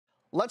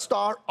Let's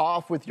start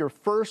off with your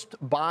first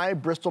buy,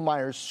 Bristol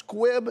Myers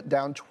Squibb,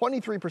 down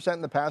 23%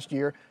 in the past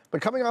year,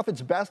 but coming off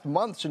its best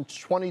month since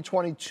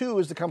 2022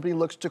 as the company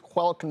looks to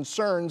quell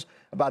concerns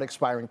about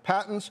expiring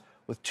patents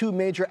with two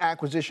major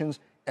acquisitions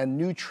and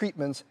new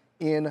treatments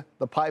in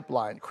the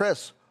pipeline.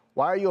 Chris,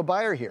 why are you a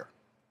buyer here?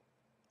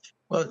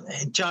 Well,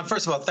 John,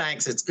 first of all,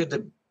 thanks. It's good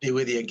to be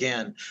with you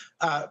again.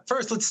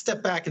 First, let's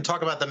step back and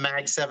talk about the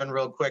MAG 7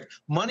 real quick.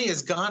 Money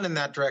has gone in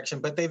that direction,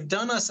 but they've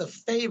done us a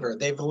favor.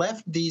 They've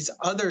left these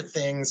other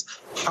things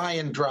high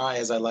and dry,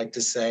 as I like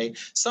to say,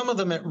 some of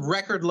them at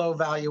record low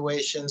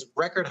valuations,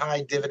 record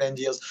high dividend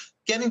yields.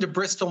 Getting to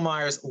Bristol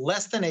Myers,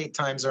 less than 8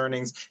 times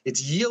earnings.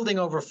 It's yielding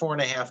over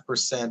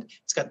 4.5%.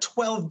 It's got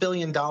 $12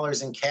 billion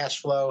in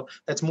cash flow.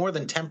 That's more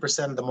than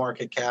 10% of the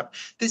market cap.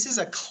 This is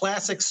a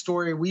classic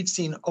story we've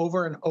seen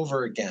over and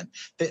over again.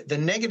 The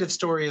negative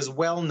story is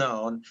well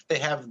known. They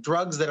have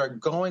drugs that are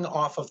going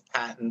off of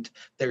patent.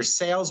 Their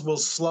sales will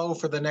slow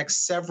for the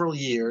next several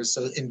years,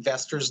 so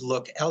investors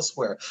look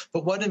elsewhere.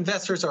 But what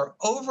investors are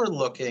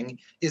overlooking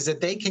is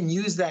that they can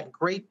use that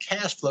great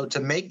cash flow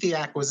to make the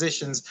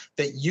acquisitions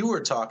that you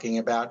were talking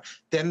about.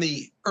 Then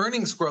the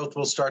earnings growth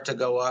will start to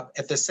go up.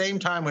 At the same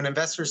time, when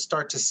investors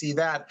start to see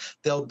that,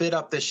 they'll bid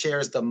up the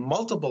shares. The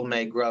multiple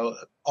may grow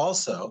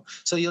also.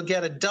 So you'll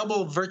get a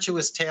double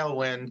virtuous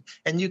tailwind,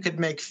 and you could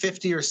make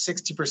 50 or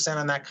 60%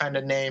 on that kind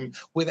of name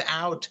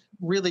without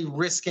really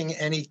risking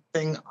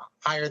anything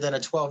higher than a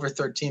 12 or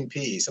 13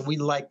 PE. So we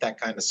like that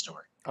kind of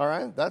story. All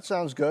right, that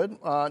sounds good.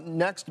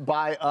 Next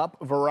buy up,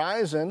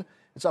 Verizon.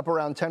 It's up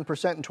around 10%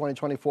 in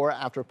 2024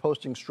 after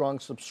posting strong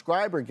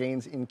subscriber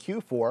gains in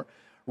Q4.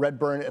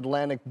 Redburn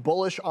Atlantic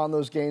bullish on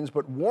those gains,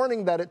 but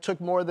warning that it took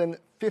more than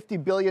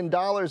 $50 billion in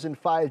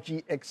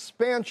 5G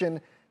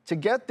expansion to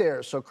get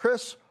there. So,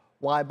 Chris,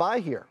 why buy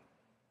here?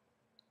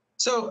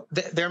 So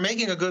they're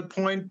making a good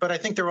point, but I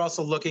think they're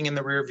also looking in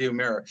the rearview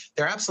mirror.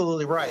 They're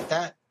absolutely right.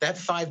 That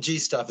 5G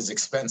stuff is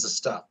expensive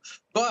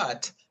stuff,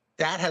 but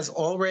that has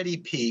already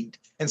peaked.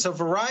 And so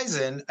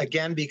Verizon,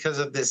 again, because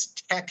of this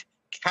tech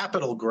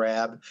capital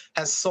grab,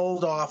 has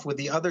sold off with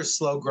the other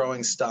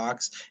slow-growing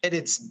stocks. At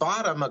its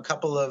bottom a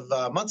couple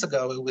of months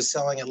ago, it was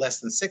selling at less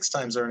than 6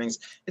 times earnings.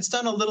 It's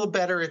done a little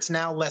better. It's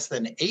now less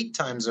than 8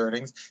 times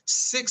earnings,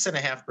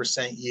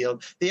 6.5%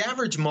 yield. The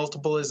average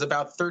multiple is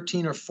about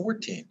 13 or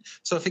 14.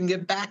 So if you can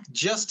get back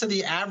just to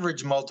the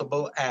average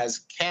multiple as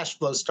cash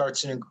flow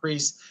starts to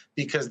increase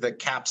because the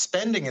cap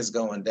spending is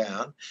going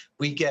down,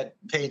 we get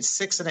paid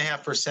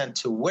 6.5%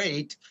 to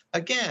wait.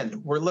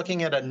 Again, we're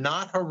looking at a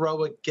not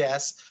heroic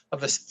guess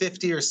of a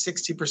 50 or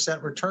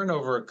 60% return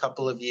over a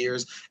couple of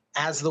years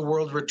as the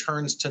world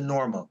returns to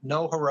normal.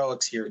 No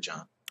heroics here,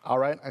 John. All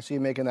right, I see you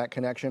making that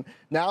connection.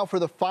 Now for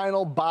the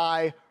final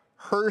buy,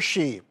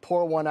 Hershey.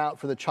 Pour one out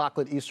for the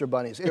chocolate Easter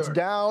bunnies. It's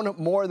down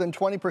more than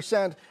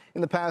 20%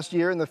 in the past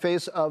year in the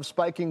face of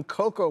spiking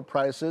cocoa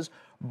prices.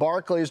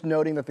 Barclays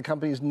noting that the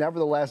company is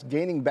nevertheless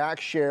gaining back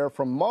share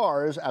from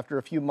Mars after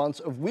a few months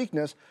of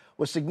weakness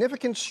with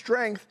significant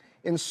strength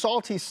in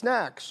salty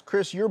snacks.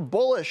 Chris, you're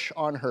bullish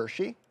on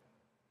Hershey.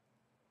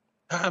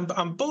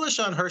 I'm bullish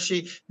on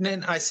Hershey.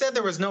 And I said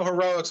there was no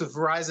heroics with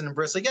Verizon and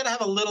Bristol. You got to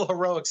have a little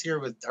heroics here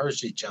with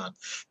Hershey, John,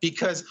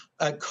 because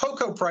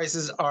cocoa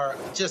prices are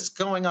just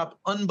going up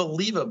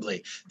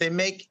unbelievably. They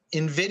make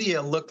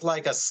NVIDIA look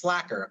like a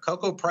slacker.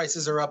 Cocoa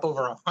prices are up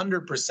over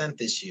 100%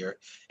 this year.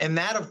 And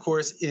that, of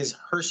course, is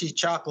Hershey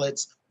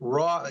Chocolate's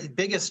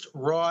biggest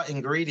raw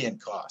ingredient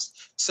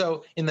cost.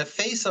 So in the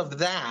face of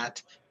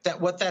that,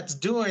 what that's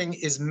doing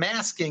is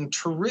masking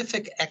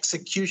terrific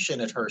execution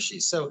at Hershey.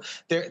 So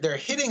they're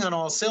hitting on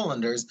all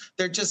cylinders.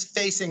 They're just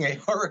facing a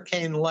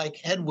hurricane-like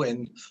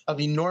headwind of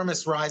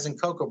enormous rise in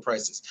cocoa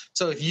prices.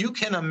 So if you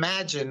can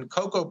imagine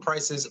cocoa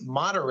prices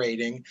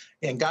moderating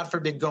and, God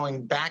forbid,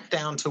 going back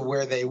down to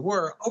where they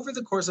were over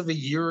the course of a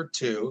year or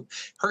two,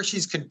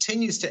 Hershey's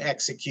continues to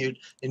execute.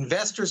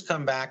 Investors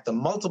come back, the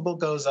multiple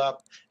goes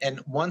up,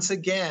 and once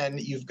again,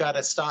 you've got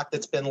a stock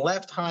that's been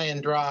left high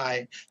and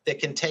dry that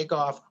can take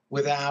off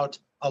without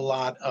a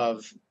lot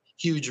of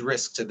huge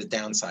risk to the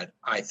downside,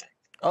 I think.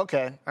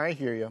 Okay, I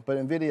hear you. But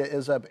NVIDIA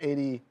is up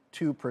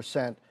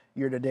 82%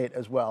 year to date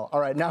as well.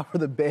 All right, now for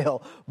the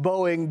bail.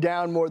 Boeing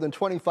down more than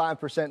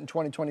 25% in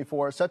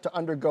 2024, set to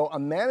undergo a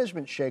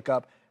management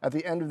shakeup at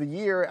the end of the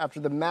year after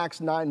the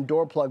MAX 9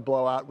 door plug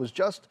blowout was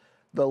just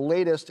the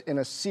latest in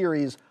a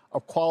series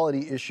of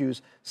quality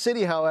issues.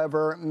 Citi,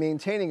 however,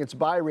 maintaining its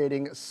buy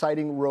rating,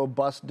 citing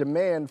robust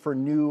demand for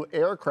new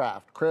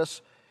aircraft.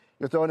 Chris,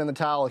 you're throwing in the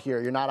towel here.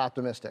 You're not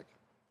optimistic.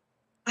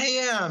 I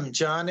am,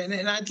 John,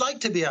 and I'd like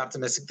to be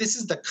optimistic. This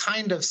is the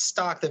kind of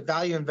stock that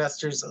value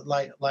investors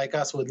like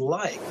us would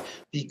like,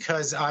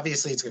 because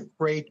obviously it's a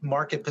great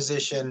market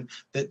position.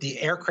 That the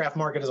aircraft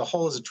market as a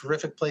whole is a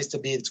terrific place to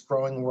be. It's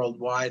growing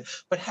worldwide.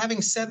 But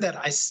having said that,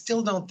 I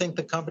still don't think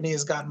the company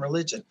has gotten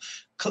religion.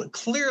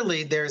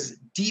 Clearly, there's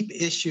deep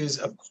issues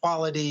of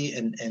quality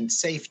and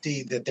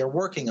safety that they're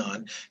working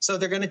on. So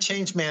they're going to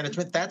change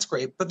management. That's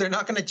great, but they're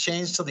not going to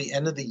change till the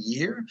end of the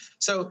year.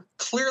 So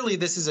clearly,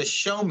 this is a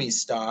show-me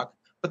stock.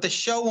 But the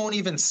show won't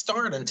even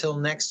start until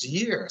next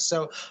year.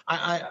 So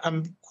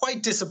I'm quite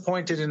quite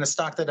disappointed in a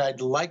stock that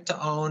I'd like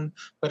to own,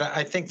 but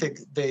I think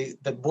that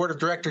the board of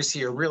directors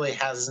here really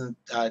hasn't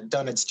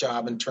done its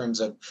job in terms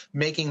of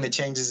making the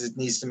changes it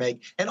needs to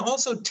make, and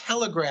also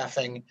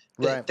telegraphing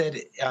that,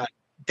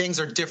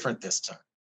 things are different this time.